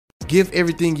give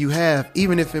everything you have,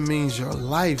 even if it means your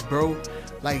life, bro.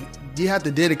 Like, you have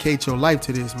to dedicate your life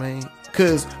to this, man.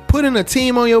 Because putting a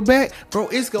team on your back, bro,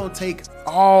 it's going to take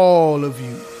all of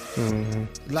you. Mm-hmm.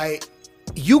 Like,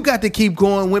 you got to keep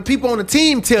going when people on the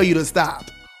team tell you to stop.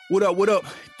 What up, what up?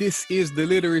 This is the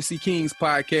Literacy Kings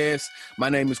podcast. My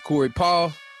name is Corey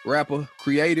Paul, rapper,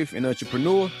 creative, and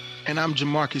entrepreneur. And I'm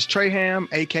Jamarcus Traham,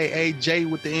 a.k.a. Jay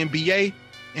with the MBA,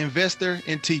 investor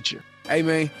and teacher. Hey,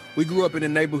 man, we grew up in a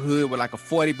neighborhood with like a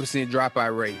 40%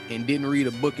 dropout rate and didn't read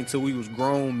a book until we was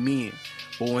grown men.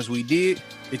 But once we did,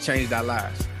 it changed our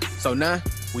lives. So now,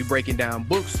 we breaking down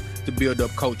books to build up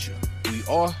culture. We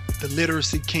are the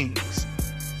Literacy Kings.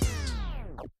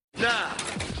 Now,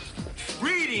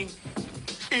 reading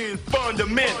is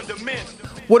fundamental.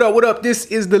 What up, what up? This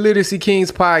is the Literacy Kings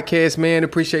podcast, man.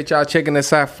 Appreciate y'all checking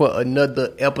us out for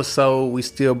another episode. We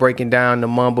still breaking down the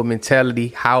Mamba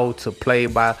Mentality, how to play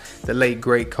by the late,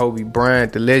 great Kobe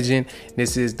Bryant, the legend.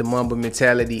 This is the Mamba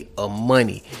Mentality of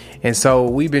money. And so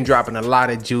we've been dropping a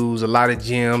lot of jewels, a lot of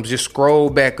gems. Just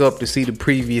scroll back up to see the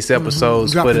previous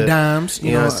episodes. Dropping for the dimes,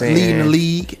 you know what I'm saying? Leading the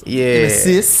league, yeah,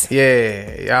 assists.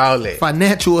 Yeah, all that.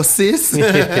 Financial assists.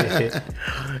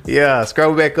 Yeah,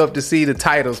 scroll back up to see the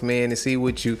titles, man, and see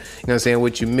what you know what I'm saying,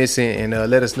 what you're missing, and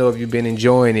let us know if you've been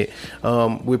enjoying it.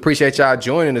 We appreciate y'all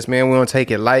joining us, man. We don't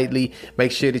take it lightly.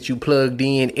 Make sure that you plugged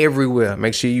in everywhere.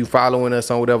 Make sure you following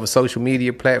us on whatever social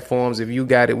media platforms. If you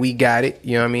got it, we got it.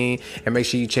 You know what I mean? And make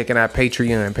sure you checking out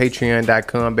Patreon,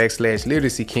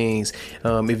 patreon.com/Literacy Kings.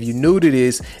 If you're new to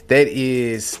this,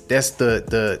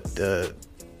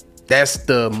 that's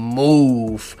the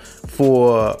move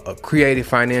for a creative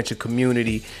financial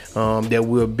community that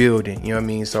we're building. You know what I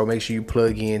mean? So make sure you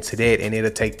plug into that, and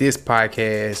it'll take this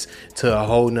podcast to a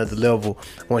whole nother level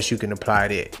once you can apply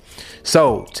that.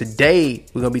 So today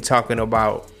we're going to be talking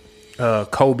about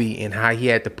Kobe and how he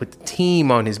had to put the team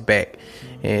on his back.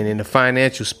 And in the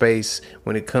financial space,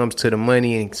 when it comes to the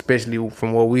money, and especially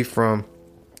from where we from,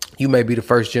 you may be the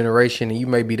first generation and you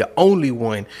may be the only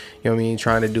one, you know what I mean,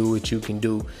 trying to do what you can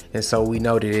do. And so we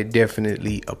know that it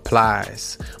definitely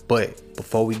applies. But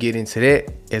before we get into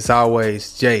that, as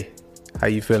always, Jay, how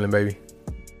you feeling, baby?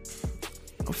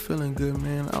 I'm feeling good,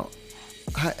 man.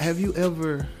 Have you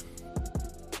ever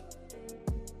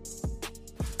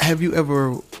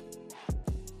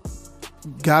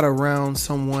got around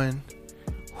someone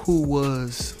who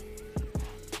was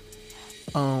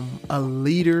a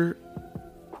leader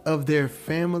of their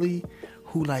family,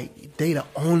 who like they the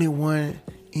only one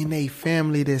in their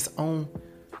family that's on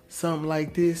something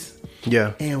like this?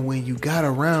 Yeah. And when you got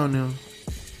around them,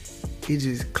 it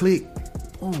just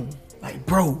clicked. Boom. Like,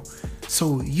 bro,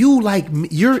 so you like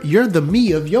you're the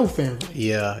me of your family.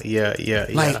 Yeah.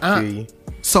 Like,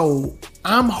 so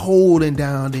I'm holding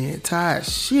down the entire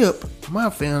ship, my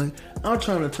family. I'm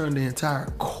trying to turn the entire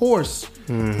course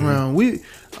around.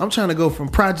 I'm trying to go from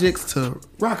projects to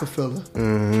Rockefeller. You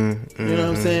know what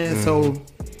I'm saying? So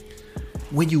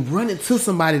when you run into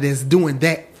somebody that's doing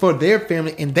that for their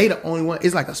family and they the only one,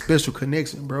 it's like a special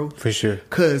connection, bro. For sure.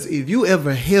 Because if you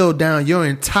ever held down your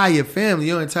entire family,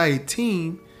 your entire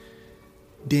team,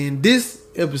 then this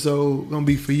episode gonna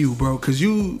be for you, bro. Because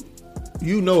you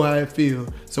know how it feels.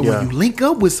 So when you link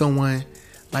up with someone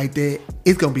like that,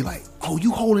 it's gonna be like, oh,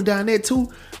 you holding down that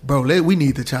too? Bro, we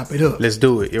need to chop it up. Let's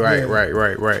do it. Right.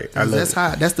 I love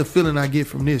it. That's the feeling I get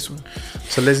from this one.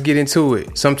 So let's get into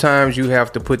it. Sometimes you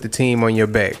have to put the team on your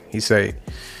back. He say,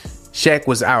 Shaq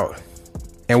was out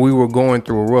and we were going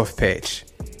through a rough patch.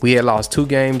 We had lost 2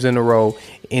 games in a row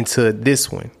into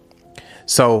this one.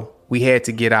 So we had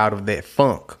to get out of that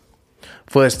funk.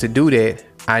 For us to do that,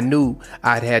 I knew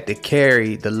I'd had to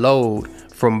carry the load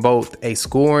from both a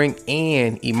scoring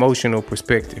and emotional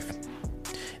perspective.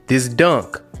 This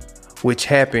dunk, which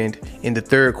happened in the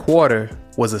third quarter,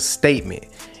 was a statement.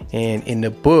 And in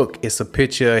the book, it's a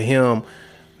picture of him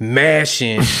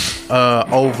mashing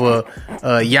over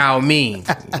Yao Ming.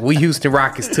 We Houston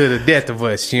Rockets to the death of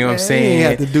us, you know what I'm saying? He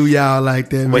had to do y'all like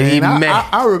that, but man.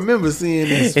 I remember seeing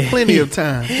this plenty of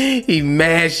times. He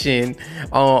mashing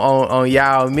on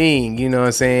Yao Ming, you know what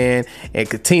I'm saying? And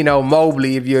Cuttino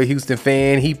Mobley, if you're a Houston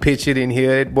fan, he pictured in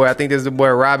here. Boy, I think there's the boy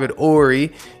Robert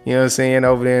Horry, you know what I'm saying,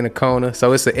 over there in the corner.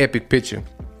 So it's an epic picture.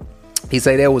 He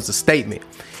say that was a statement.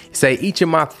 He say each of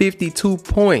my 52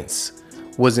 points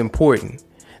was important.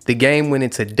 The game went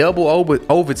into double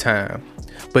overtime,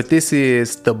 but this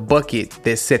is the bucket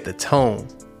that set the tone.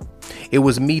 It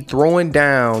was me throwing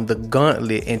down the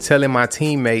gauntlet and telling my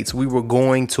teammates we were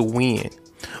going to win.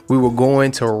 We were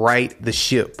going to right the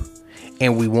ship,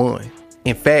 and we won.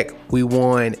 In fact, we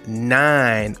won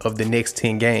 9 of the next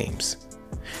 10 games.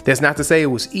 That's not to say it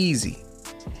was easy.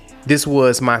 This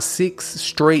was my 6th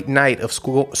straight night of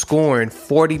scoring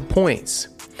 40 points,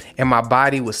 and my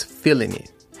body was feeling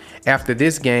it. After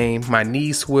this game, my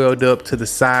knees swelled up to the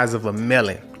size of a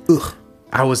melon. Ugh.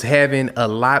 I was having a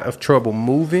lot of trouble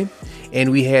moving,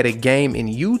 and we had a game in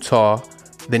Utah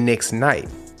the next night.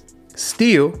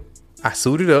 Still, I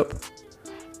suited up,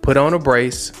 put on a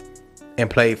brace, and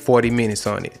played 40 minutes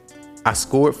on it. I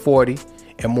scored 40,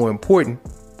 and more important,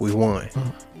 we won.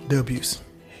 W's.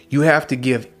 You have to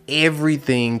give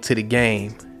everything to the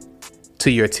game, to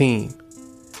your team.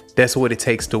 That's what it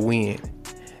takes to win.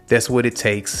 That's what it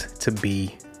takes to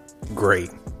be great.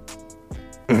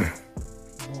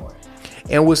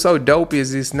 And what's so dope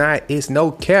is it's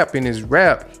no cap in his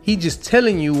rap. He just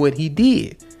telling you what he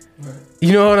did. Right.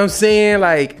 You know what I'm saying?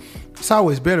 Like, it's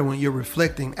always better when you're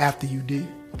reflecting after you did.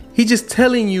 He just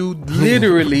telling you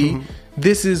literally,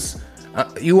 this is,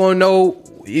 you want to know,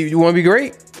 you want to be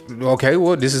great? Okay,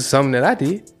 well, this is something that I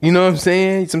did. You know what I'm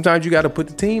saying? Sometimes you got to put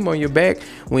the team on your back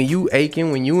when you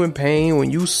aching, when you in pain, when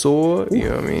you sore. You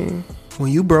know what I mean?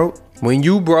 When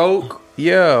you broke.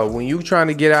 Yeah, when you trying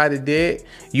to get out of debt,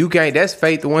 you can't. That's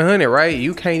faith 100, right?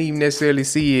 You can't even necessarily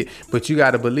see it, but you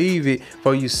got to believe it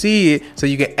before you see it, so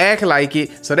you can act like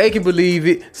it, so they can believe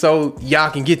it, so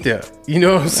y'all can get there. You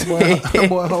know what I'm saying?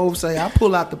 Boy, Hope say I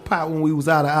pull out the pot when we was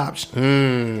out of option.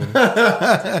 You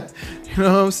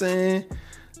know what I'm saying?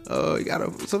 You gotta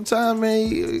sometimes,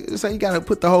 man. Say you gotta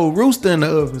put the whole rooster in the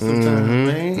oven sometimes,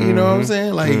 man. You know what I'm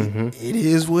saying? Like it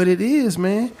is what it is,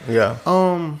 man. Yeah.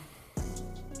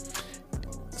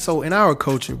 So in our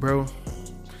culture, bro,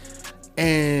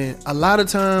 and a lot of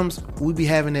times we be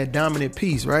having that dominant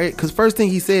piece, right? Because first thing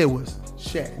he said was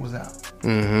Shaq was out,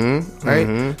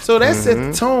 right? So that set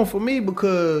the tone for me,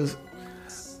 because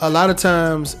a lot of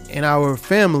times in our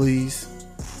families,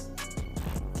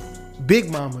 Big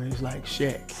Mama is like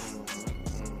Shaq.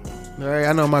 All right,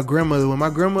 I know my grandmother. When my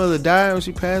grandmother died, when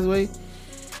she passed away,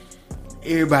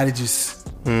 everybody just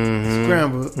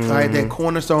scrambled. Right, that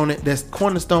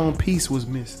cornerstone piece was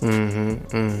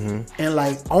missing. And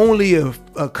like only a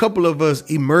couple of us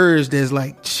emerged as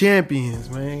like champions,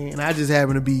 man. And I just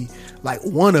happen to be like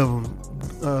one of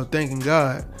them, thanking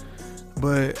God.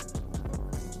 But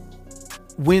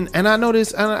and I know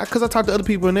this, because I talked to other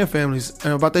people in their families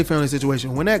about their family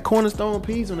situation. When that cornerstone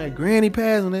piece, when that granny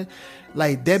passed, when that,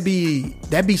 like that be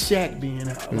Shaq being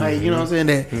out. Like, you know what I'm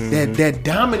saying? That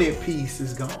dominant piece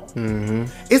is gone.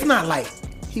 It's not like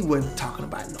he wasn't talking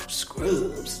about no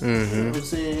scrubs. You know what I'm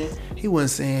saying? He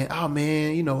wasn't saying, oh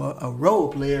man, you know, a role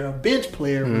player, a bench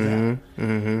player was out.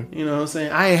 You know what I'm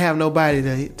saying? I ain't have nobody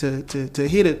to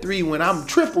hit a three when I'm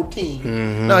triple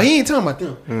team. No, he ain't talking about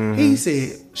them. He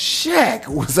said Shaq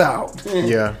was out.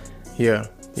 Yeah.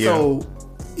 So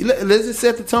let's just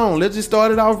set the tone. Let's just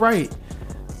start it off right.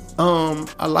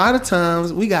 A lot of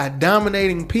times we got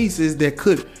dominating pieces that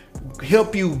could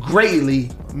help you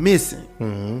greatly missing.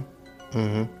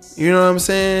 You know what I'm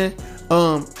saying?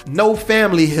 No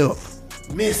family help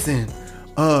missing.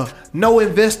 No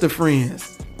investor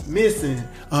friends missing.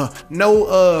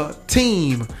 No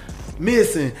team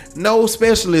missing. No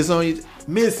specialists on you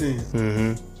missing.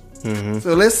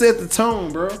 So let's set the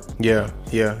tone, bro. Yeah.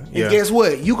 And guess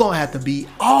what? You gonna have to be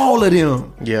all of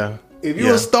them. Yeah. If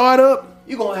you're a startup,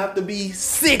 you're gonna have to be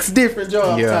 6 different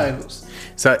job titles.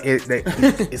 So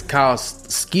it's called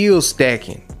skill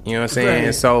stacking. You know what I'm saying?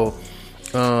 Right. So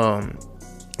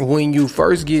when you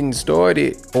first getting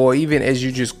started, or even as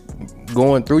you just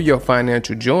going through your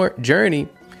financial journey,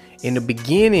 in the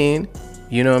beginning,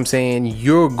 you know what I'm saying,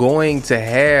 you're going to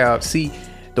have, see,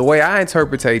 the way I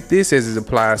interpretate this as it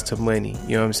applies to money,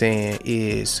 you know what I'm saying,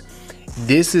 is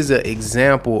this is an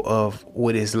example of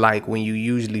what it's like when you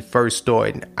usually first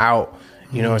starting out.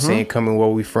 You know what I'm saying? Coming where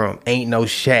we from. Ain't no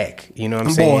Shaq. You know what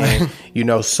I'm saying? You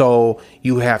know, so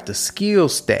you have to skill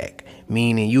stack,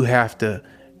 meaning you have to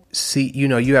see, you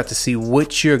know, you have to see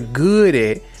what you're good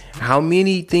at, how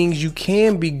many things you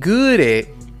can be good at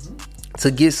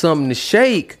to get something to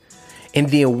shake. And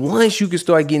then once you can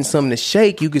start getting something to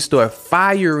shake, you can start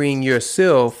firing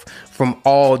yourself from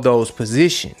all those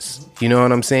positions. You know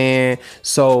what I'm saying?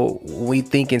 So we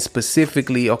thinking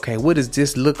specifically, okay, what does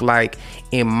this look like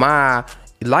in my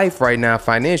life right now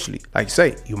financially? Like you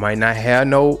say, you might not have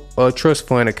no trust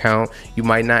fund account. You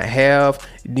might not have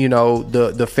you know,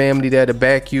 the family there to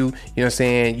back you. You know what I'm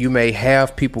saying? You may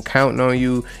have people counting on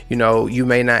you. You know, you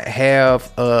may not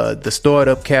have the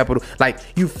startup capital. Like,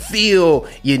 you feel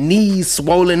your knees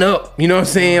swollen up. You know what I'm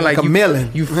saying? Like a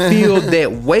melon. You feel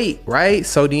that weight, right?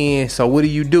 So what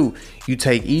do? You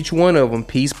take each one of them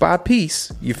piece by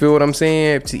piece. You feel what I'm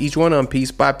saying? To each one of them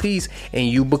piece by piece, and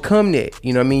you become that.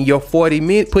 You know what I mean? Your 40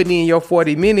 minutes, putting in your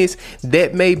 40 minutes,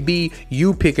 that may be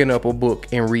you picking up a book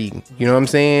and reading. You know what I'm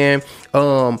saying?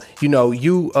 You know,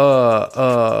 you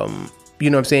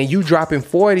know what I'm saying? You dropping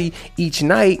 40 each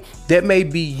night, that may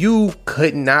be you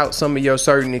cutting out some of your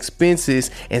certain expenses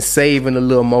and saving a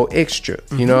little more extra.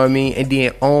 You know what I mean? And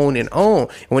then on and on.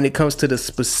 When it comes to the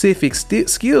specific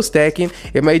skill stacking,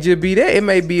 it may just be that. It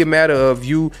may be a matter of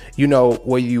you know,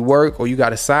 where you work, or you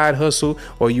got a side hustle,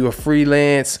 or you a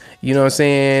freelance, you know what I'm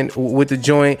saying, with the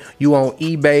joint. You on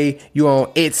eBay, you on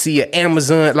Etsy or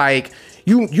Amazon. Like,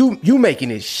 you making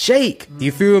it shake.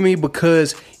 You feel me?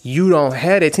 Because you don't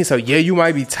have that team. So yeah, you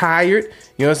might be tired.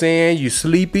 You know what I'm saying? You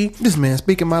sleepy. This man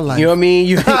speaking my life. You know what I mean?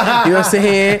 You know what I'm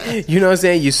saying? You know what I'm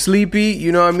saying? You sleepy.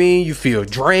 You know what I mean? You feel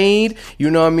drained.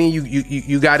 You know what I mean?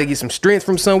 You got to get some strength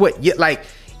from somewhere. Yeah, like,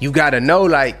 you got to know,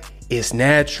 like, it's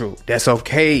natural. That's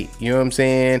okay. You know what I'm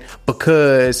saying?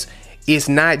 Because it's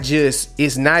not just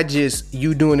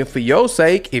you doing it for your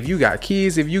sake. If you got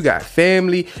kids, if you got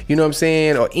family, you know what I'm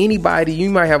saying, or anybody, you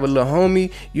might have a little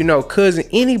homie, you know, cousin,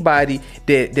 anybody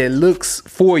that looks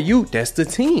for you, that's the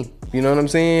team. You know what I'm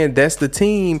saying? That's the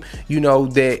team, you know,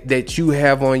 that you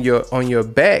have on your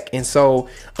back. And so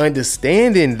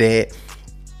understanding that,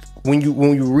 when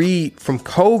you read from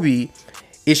Kobe,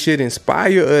 it should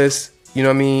inspire us. You know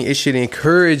what I mean? It should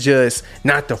encourage us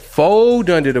not to fold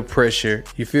under the pressure,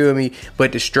 you feel me?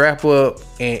 But to strap up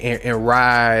and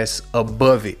rise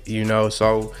above it, you know?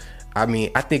 So, I mean,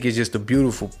 I think it's just a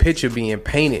beautiful picture being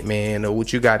painted, man, of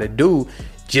what you got to do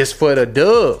just for the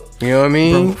dub. You know what I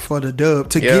mean? Bro, for the dub.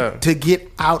 To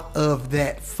get out of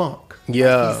that funk.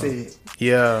 Yeah. Like he said.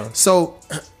 Yeah. So,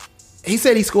 he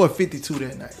said he scored 52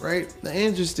 that night, right? The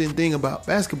interesting thing about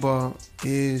basketball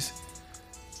is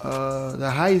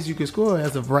the highest you can score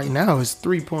as of right now is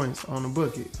 3 points on the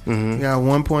bucket. You got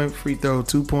 1 point free throw,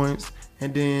 2 points,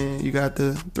 and then you got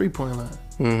the 3-point line,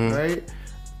 right?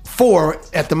 4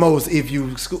 at the most if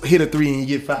you hit a 3 and you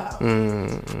get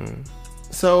fouled.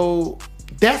 So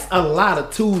that's a lot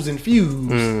of twos and fews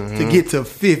to get to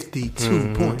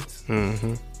 52 points,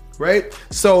 right?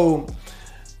 So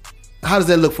how does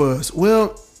that look for us?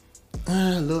 Well,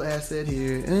 a little asset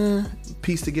here,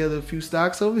 piece together a few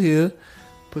stocks over here,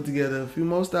 put together a few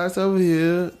more stocks over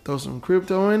here, throw some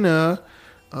crypto in there,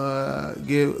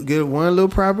 get one little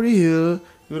property here,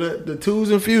 do the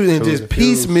twos and fews, and just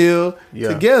piecemeal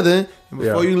together. And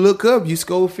before you look up, you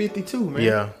score 52,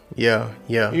 man. Yeah.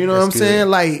 You know what I'm saying?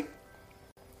 Like,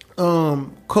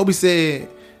 Kobe said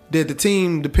that the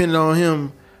team depended on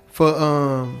him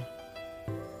for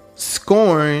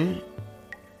scoring,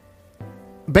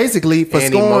 basically for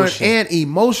scoring and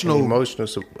emotional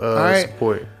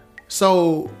support.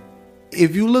 So,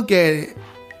 if you look at it,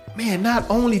 man, not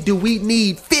only do we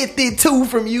need 52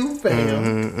 from you,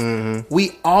 fam,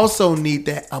 we also need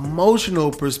that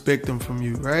emotional perspective from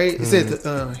you, right? It said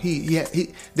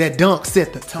that dunk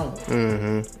set the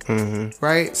tone,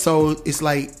 right? So it's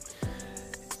like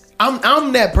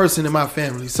I'm that person in my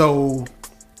family. So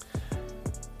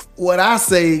what I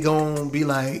say gonna be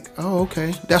like, oh,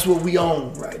 okay, that's what we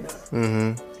own right now.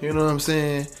 You know what I'm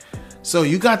saying? So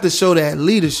you got to show that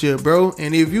leadership, bro.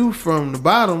 And if you from the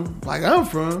bottom, like I'm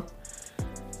from,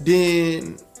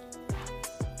 then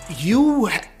you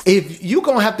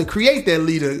gonna have to create that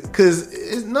leader, because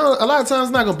a lot of times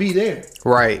it's not gonna be there.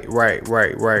 Right.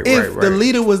 If the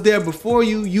leader was there before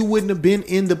you, you wouldn't have been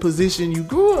in the position you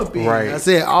grew up in. Right. I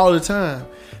say it all the time.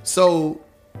 So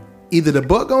either the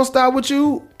buck gonna start with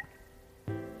you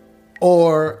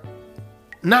or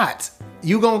not.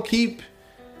 You gonna keep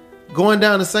going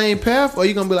down the same path, or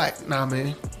you gonna be like, nah,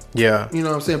 man. Yeah. You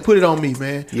know what I'm saying? Put it on me,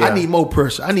 man. Yeah. I need more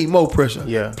pressure.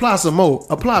 Yeah. Apply some more.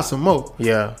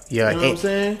 Yeah. You know what I'm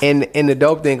saying? And the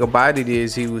dope thing about it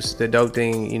is the dope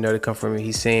thing, you know, to come from him,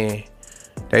 he's saying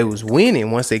they was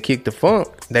winning. Once they kicked the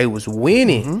funk, they was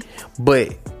winning. But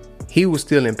he was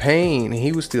still in pain and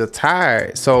he was still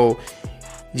tired. So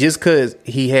just because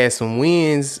he had some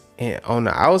wins on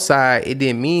the outside, it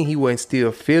didn't mean he wasn't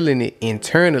still feeling it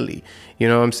internally. You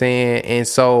know what I'm saying? And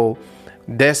so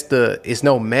it's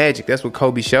no magic. That's what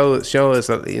Kobe showed us,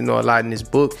 you know, a lot in this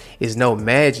book. It's no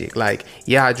magic. Like,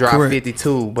 yeah, I dropped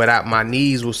 52, but my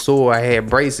knees were sore. I had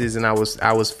braces and I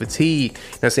was fatigued. You know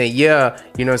what I'm saying? Yeah,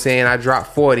 you know what I'm saying? I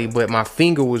dropped 40, but my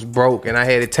finger was broke and I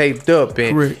had it taped up.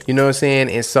 And you know what I'm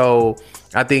saying? And so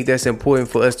I think that's important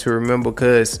for us to remember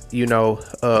because, you know,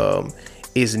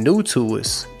 it's new to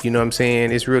us. You know what I'm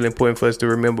saying? It's really important for us to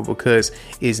remember because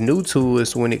it's new to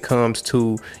us when it comes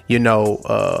to, you know,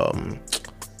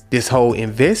 this whole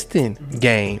investing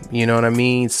game. You know what I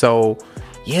mean? So,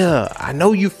 yeah, I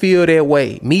know you feel that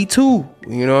way. Me too.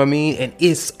 You know what I mean? And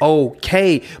it's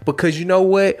okay because you know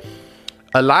what?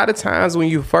 A lot of times when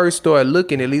you first start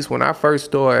looking, at least when I first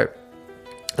started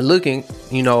looking,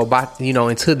 you know, about, you know,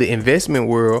 into the investment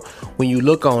world, when you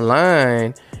look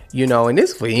online, you know, and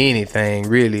this for anything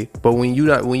really, but when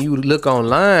you look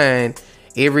online,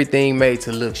 everything made to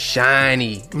look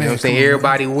shiny. You know what I'm saying?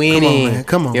 Everybody winning.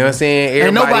 Come on, you know what I'm saying?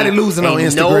 Ain't nobody losing on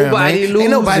Instagram. Ain't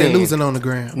nobody losing on the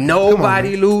gram.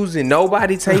 Nobody losing.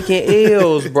 Nobody taking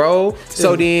L's, bro.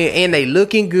 So then, and they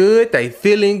looking good. They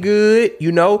feeling good.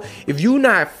 You know, if you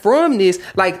not from this,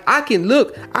 like I can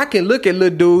look at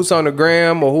little dudes on the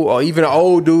gram or even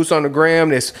old dudes on the gram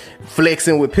that's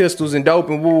flexing with pistols and dope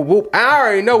and whoop whoop. I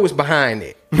already know what's behind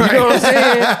it. You know what I'm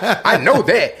saying? I know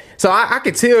that. So I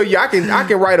can tell you, I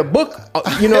can write a book,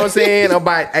 you know what I'm saying,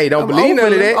 about, hey, don't believe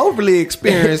none of that. Overly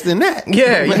experienced in that.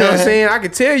 Yeah, you know what I'm saying? I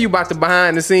can tell you about the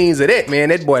behind the scenes of that, man.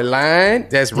 That boy lying.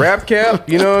 That's rap cap,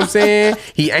 you know what I'm saying?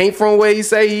 He ain't from where he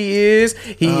say he is.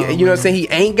 You know what I'm saying? He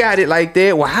ain't got it like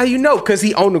that. Well, how you know? Because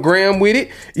he on the gram with it.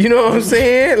 You know what I'm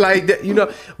saying? Like, that, you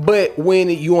know. But when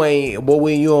you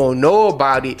don't know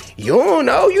about it, you don't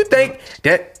know. You think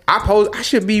that I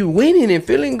should be winning and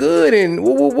feeling good and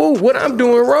what I'm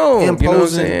doing wrong.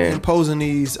 Imposing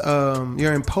these,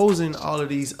 you're imposing all of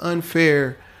these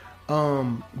unfair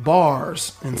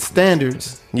bars and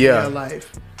standards in your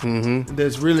life. Mm-hmm.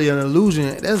 That's really an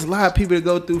illusion. There's a lot of people that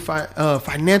go through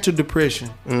financial depression.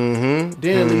 Mm-hmm.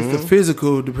 Then it leads to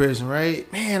physical depression, right?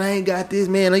 Man, I ain't got this.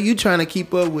 Man, are you trying to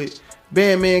keep up with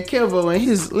Bandman Kevo and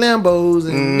his Lambos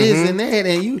and this and that?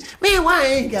 And you, man, why I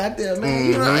ain't got that, man?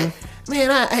 You know,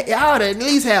 man, I ought to at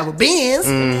least have a Benz.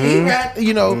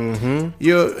 You know,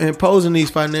 you're imposing these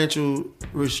financial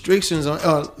restrictions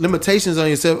on limitations on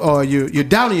yourself, or you're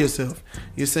doubting yourself.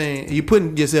 You're saying you're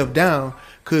putting yourself down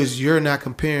because you're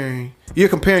comparing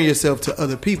yourself to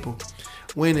other people.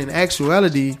 When in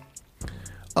actuality,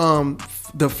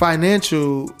 the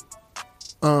financial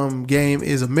game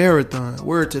is a marathon.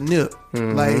 Word to Nip.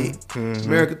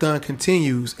 Marathon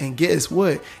continues, and guess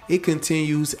what? It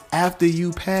continues after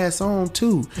you pass on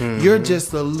too. You're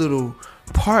just a little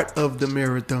part of the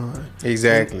marathon.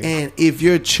 Exactly. And if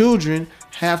your children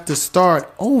have to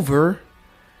start over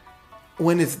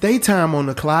when it's daytime on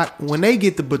the clock, when they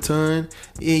get the baton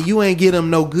and you ain't get them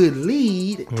no good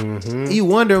lead, you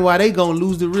wondering why they gonna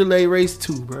lose the relay race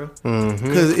too, bro.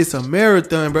 Because it's a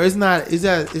marathon, bro.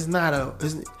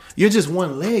 You're just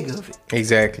one leg of it.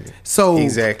 Exactly. So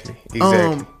exactly.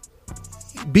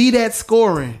 Be that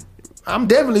scoring. I'm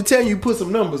definitely telling you, put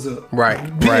some numbers up. Right.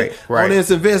 On this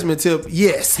investment tip,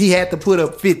 yes, he had to put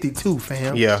up 52,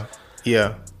 fam. Yeah.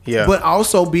 But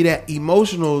also be that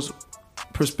emotional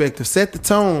perspective. Set the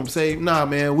tone. Say, nah,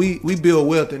 man, we build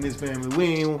wealth in this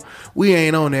family. We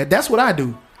ain't on that. That's what I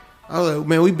do. I was like,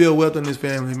 man, we build wealth in this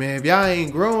family, man. If y'all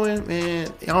ain't growing, man,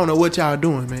 I don't know what y'all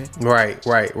doing, man. Right.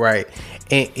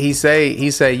 And he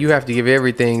say you have to give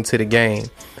everything to the game,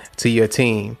 to your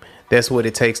team. That's what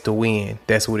it takes to win.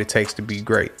 That's what it takes to be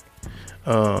great.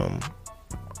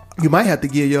 You might have to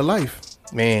give your life.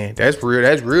 Man, that's real.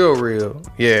 That's real.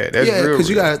 Yeah, that's real. Because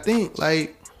you gotta think,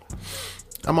 like,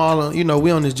 I'm all on,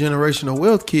 we on this generational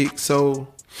wealth kick, so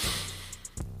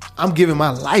I'm giving my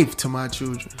life to my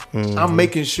children. I'm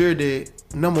making sure that,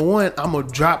 number one, I'm gonna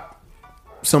drop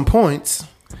some points,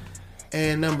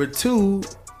 and number two,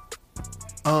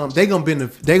 they gonna be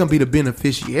the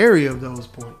beneficiary of those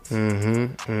points.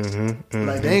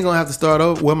 Like, they ain't gonna have to start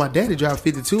over. Well, my daddy dropped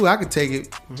 52. I could take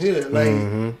it from here. Like,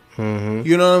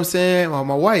 you know what I'm saying? Or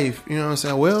my wife. You know what I'm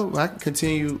saying? Well, I can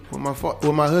continue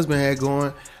what my husband had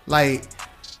going. Like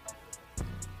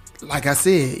I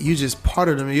said, you just part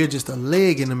of them. You're just a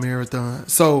leg in the marathon.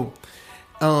 So,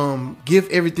 give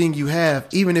everything you have,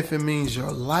 even if it means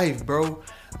your life, bro.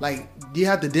 Like, you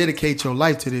have to dedicate your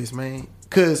life to this, man.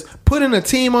 Because putting a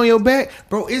team on your back,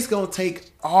 bro, it's going to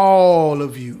take all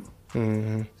of you.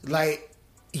 Like,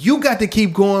 you got to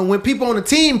keep going when people on the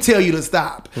team tell you to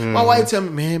stop. My wife tell me,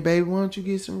 man, baby, why don't you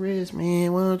get some rest,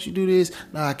 man? Why don't you do this?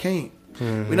 No, I can't.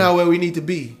 We're not where we need to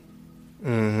be.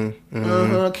 Keep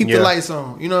the lights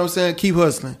on. You know what I'm saying? Keep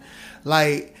hustling.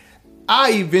 Like,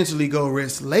 I eventually go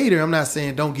rest later. I'm not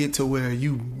saying don't get to where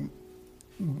you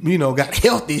got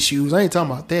health issues. I ain't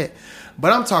talking about that.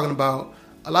 But I'm talking about,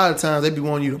 a lot of times they be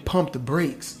wanting you to pump the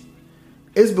brakes.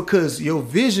 It's because your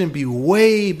vision be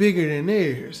way bigger than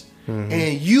theirs.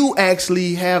 and you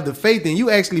actually have the faith and you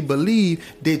actually believe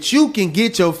that you can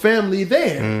get your family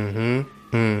there.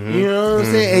 You know what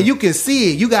I'm saying? And you can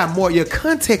see it. You got more. Your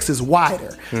context is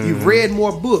wider. You've read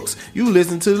more books. You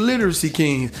listen to the Literacy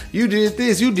Kings. You did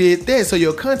this. You did that. So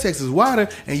your context is wider,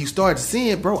 and you start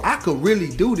seeing, bro, I could really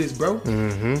do this, bro.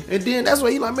 And then that's why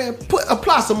you like, man,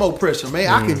 apply some more pressure, man.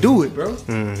 I can do it, bro.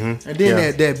 And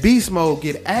then that beast mode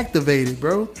get activated,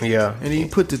 bro. Yeah. And then you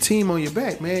put the team on your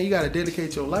back, man. You got to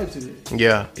dedicate your life to this.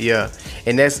 Yeah.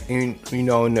 And that's, you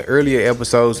know, in the earlier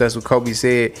episodes, that's what Kobe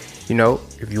said. You know,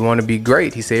 if you want to be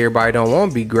great, he said everybody don't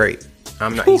want to be great.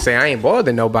 I'm not. He say I ain't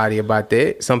bothering nobody about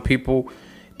that. Some people,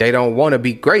 they don't want to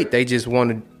be great. They just want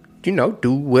to, you know,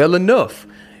 do well enough,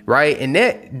 right? And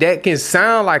that can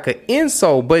sound like an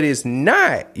insult, but it's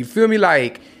not. You feel me?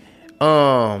 Like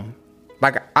when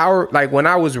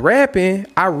I was rapping,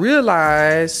 I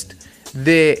realized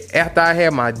that after I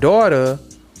had my daughter,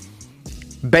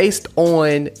 based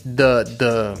on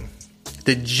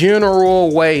the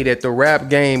general way that the rap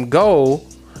game go,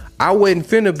 I wasn't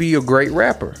finna be a great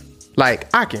rapper. Like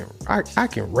I can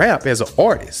rap as an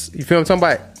artist. You feel what I'm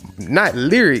talking about? Not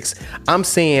lyrics. I'm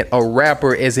saying a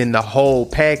rapper as in the whole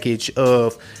package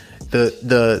of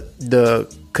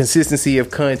the consistency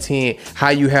of content, how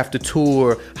you have to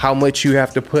tour, how much you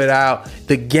have to put out,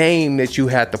 the game that you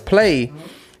have to play.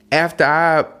 After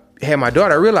I had my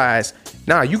daughter, I realized,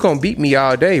 nah, you gonna beat me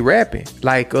all day rapping.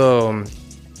 Like I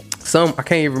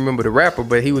can't even remember the rapper,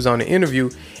 but he was on the interview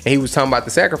and he was talking about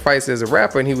the sacrifice as a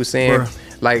rapper, and he was saying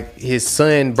like his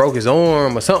son broke his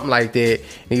arm or something like that,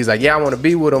 and he's like, yeah, I want to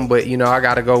be with him, but you know, I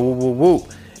gotta go whoop whoop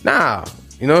whoop. Nah,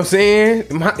 you know what I'm saying?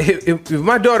 If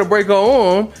my daughter break her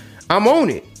arm, I'm on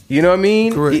it. You know what I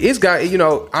mean? Correct. It's got, you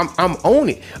know, I'm on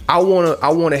it. I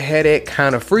wanna have that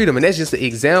kind of freedom, and that's just an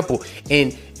example.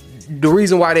 And the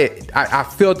reason why that I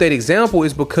felt that example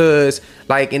is because,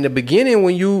 like, in the beginning,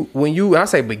 when you I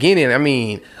say beginning, I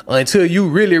mean until you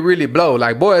really, really blow.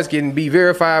 Like, boys can be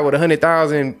verified with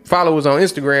 100,000 followers on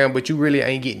Instagram, but you really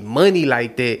ain't getting money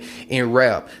like that in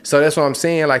rap. So that's what I'm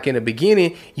saying. Like, in the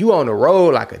beginning, you on the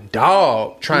road like a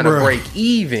dog trying to break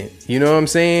even. You know what I'm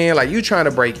saying? Like, you trying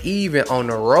to break even on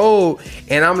the road,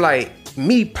 and I'm like,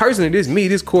 me personally,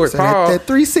 this Court Paul. That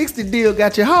 360 deal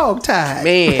got your hog tied.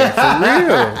 Man, for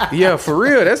real. Yeah, for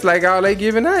real. That's like all they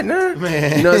giving out now.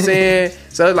 Man. You know what I'm saying?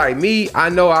 So it's like me, I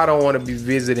know I don't want to be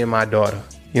visiting my daughter.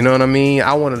 You know what I mean?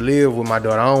 I want to live with my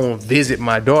daughter. I don't want to visit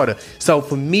my daughter. So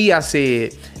for me, I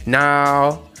said,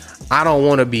 no, I don't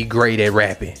want to be great at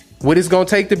rapping. What it's going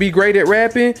to take to be great at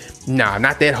rapping? Nah,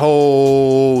 not that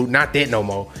no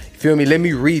more. You feel me? Let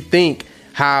me rethink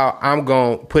how I'm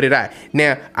gonna put it out.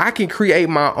 Now I can create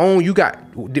my own. You got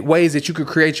ways that you could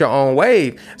create your own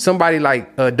wave. Somebody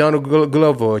like Donald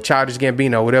Glover or Childish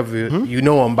Gambino, whatever you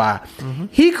know him by.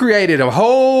 He created a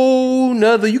whole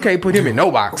nother. You can't put him in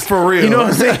no box for real. You know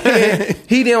what I'm saying?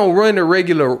 He don't run the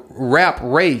regular rap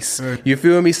race. You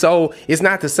feel me? So it's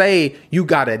not to say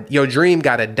your dream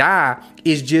gotta die.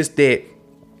 It's just that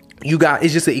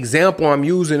it's just an example I'm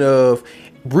using of.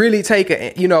 Really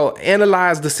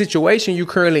analyze the situation you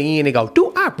currently in and go,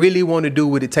 do I really want to do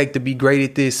what it take to be great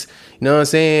at this? You know what I'm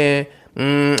saying?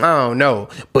 I don't know.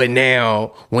 But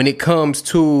now when it comes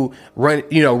to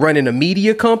running a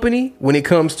media company, when it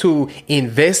comes to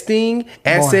investing,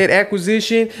 asset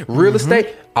acquisition, real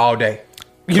estate, all day.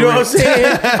 You know what I'm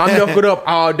saying? I'm knuckled up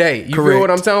all day. You feel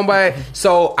what I'm talking about?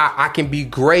 So I can be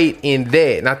great in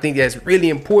that. And I think that's really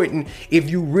important if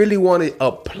you really want to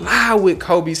apply what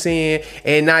Kobe's saying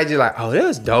and not just like, oh,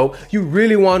 that's dope. You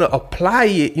really want to apply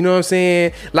it. You know what I'm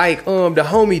saying? Like the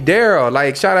homie Daryl.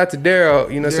 Like, shout out to Daryl.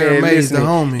 You know what I'm saying? Mays, the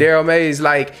homie. Daryl Mays.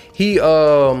 Like, he, you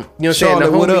know what I'm saying? The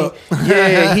homie, what up?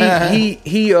 Yeah,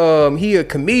 he a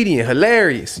comedian.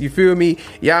 Hilarious. You feel me?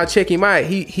 Y'all check him out.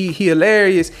 He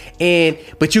hilarious.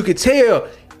 But you could tell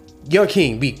Young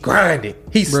King be grinding.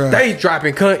 He stay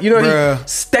dropping content. You know, he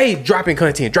stay dropping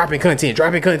content,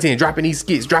 dropping these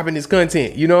skits, dropping this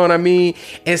content. You know what I mean?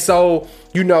 And so,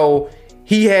 you know,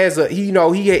 he has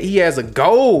a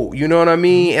goal. You know what I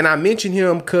mean? And I mention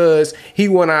him because he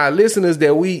one of our listeners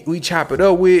that we chop it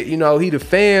up with. You know, he the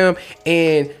fam,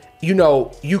 and you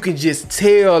know, you can just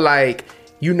tell, like,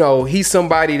 you know, he's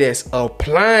somebody that's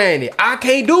applying it. I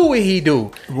can't do what he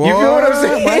do. You feel what I'm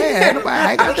saying? Man,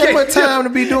 I ain't got that much time to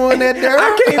be doing that, Daryl.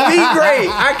 I can't be great.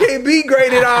 I can't be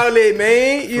great at all that,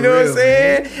 man. You know what I'm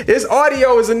saying? Man. This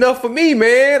audio is enough for me,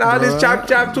 man. All this chop,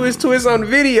 twist on the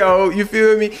video. You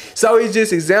feel me? So it's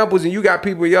just examples, and you got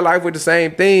people in your life with the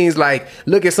same things. Like,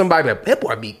 look at somebody, like, that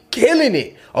boy be killing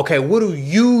it. Okay, what do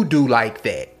you do like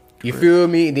that? You feel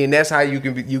me? And then that's how you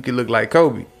can look like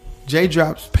Kobe. Jay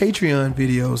drops Patreon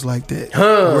videos like that.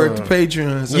 Work the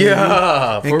Patreon. So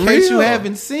in case you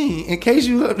haven't seen, in case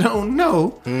you don't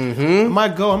know, my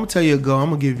goal, I'm gonna tell you a goal. I'm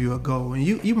gonna give you a goal, and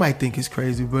you might think it's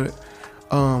crazy, but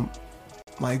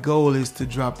my goal is to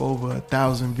drop over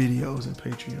 1,000 videos in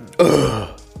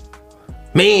Patreon.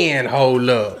 Man, hold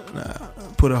up.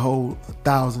 Put a whole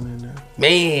 1,000 in there.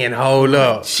 Man, hold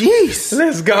up. Jeez.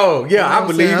 Let's go. Yeah, I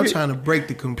believe it. I'm trying to break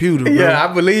the computer, bro. Yeah,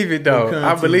 I believe it, though.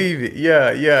 I believe it.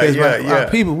 Yeah.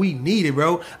 People, we need it,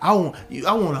 bro. I want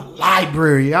a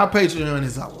library. Our Patreon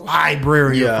is a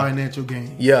library of financial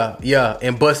gain. Yeah.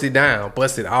 And bust it down.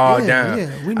 Bust it all down.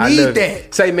 Yeah, we need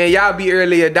that. Say, man, y'all be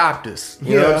early adopters.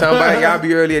 You know what I'm talking about? Y'all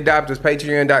be early adopters.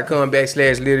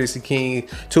 Patreon.com/Literacy King.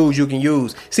 Tools you can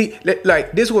use. See,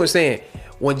 like, this is what I'm saying.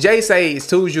 When Jay says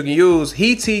tools you can use,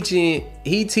 he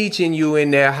teaching you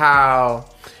in there how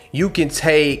you can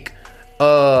take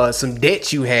some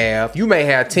debt you have. You may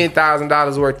have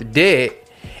 $10,000 worth of debt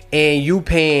and you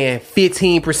paying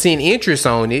 15% interest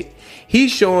on it.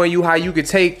 He's showing you how you could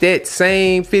take that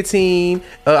same that same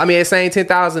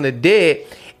 10,000 of debt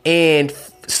and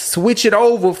switch it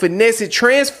over, finesse it,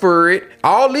 transfer it,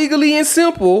 all legally and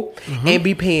simple, and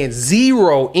be paying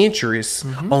 0 interest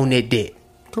on that debt.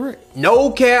 Correct.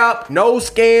 No cap, no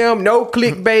scam, no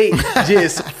clickbait,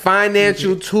 just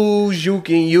financial tools you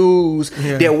can use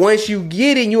that once you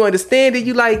get it, you understand it,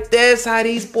 you like, that's how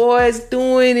these boys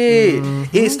doing it.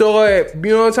 It started,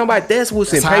 you know what I'm talking about? That's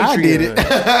what's in Patreon. I did it.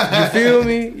 You feel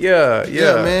me? Yeah,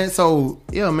 man. So,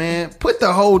 man, put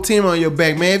the whole team on your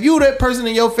back, man. If you that person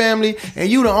in your family and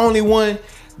you the only one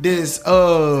that's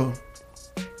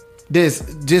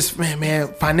just man,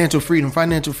 financial freedom,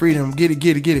 get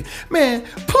it. Man,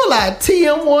 pull out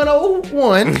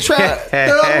TM101, try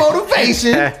the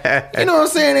motivation. You know what I'm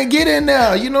saying? And get in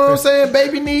there. You know what I'm saying?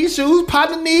 Baby needs shoes,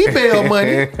 partner need bail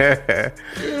money. You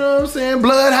know what I'm saying?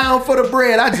 Bloodhound for the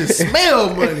bread. I just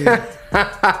smell money. You know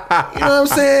what I'm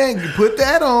saying? You put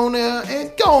that on there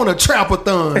and go on a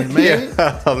trap-a-thon, man.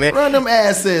 Man. Run them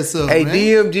assets up, man.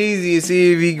 DM Jeezy and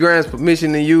see if he grants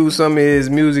permission to use some of his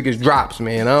music as drops,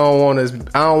 man. I don't want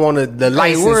the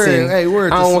licensing.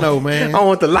 Word to Snow, man. I don't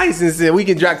want the licensing. We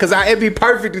can drop, because it'd be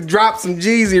perfect to drop some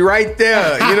Jeezy right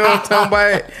there. You know what I'm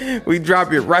talking about? We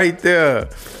drop it right there.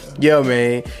 Yeah,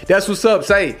 man. That's what's up.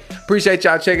 Say, appreciate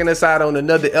y'all checking us out on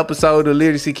another episode of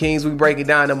Literacy Kings. We breaking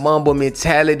down the Mamba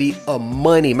mentality of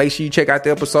money. Make sure you check out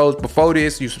the episodes before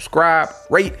this. You subscribe,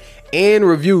 rate, and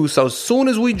review. So as soon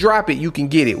as we drop it, you can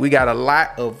get it. We got a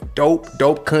lot of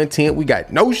dope content. We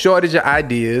got no shortage of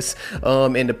ideas.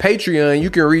 And the Patreon,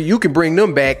 you can bring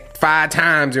them back 5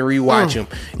 times and rewatch them.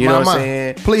 You know what I'm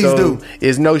saying? Please do.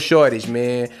 It's no shortage,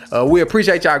 man. We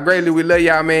appreciate y'all greatly. We love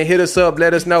y'all, man. Hit us up.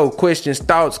 Let us know questions,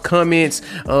 thoughts, comments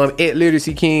at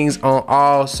Literacy Kings on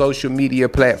all social media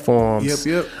platforms.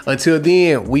 Yep. Until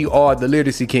then, we are the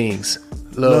Literacy Kings.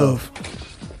 Love.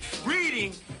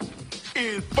 Reading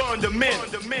is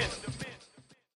fundamental.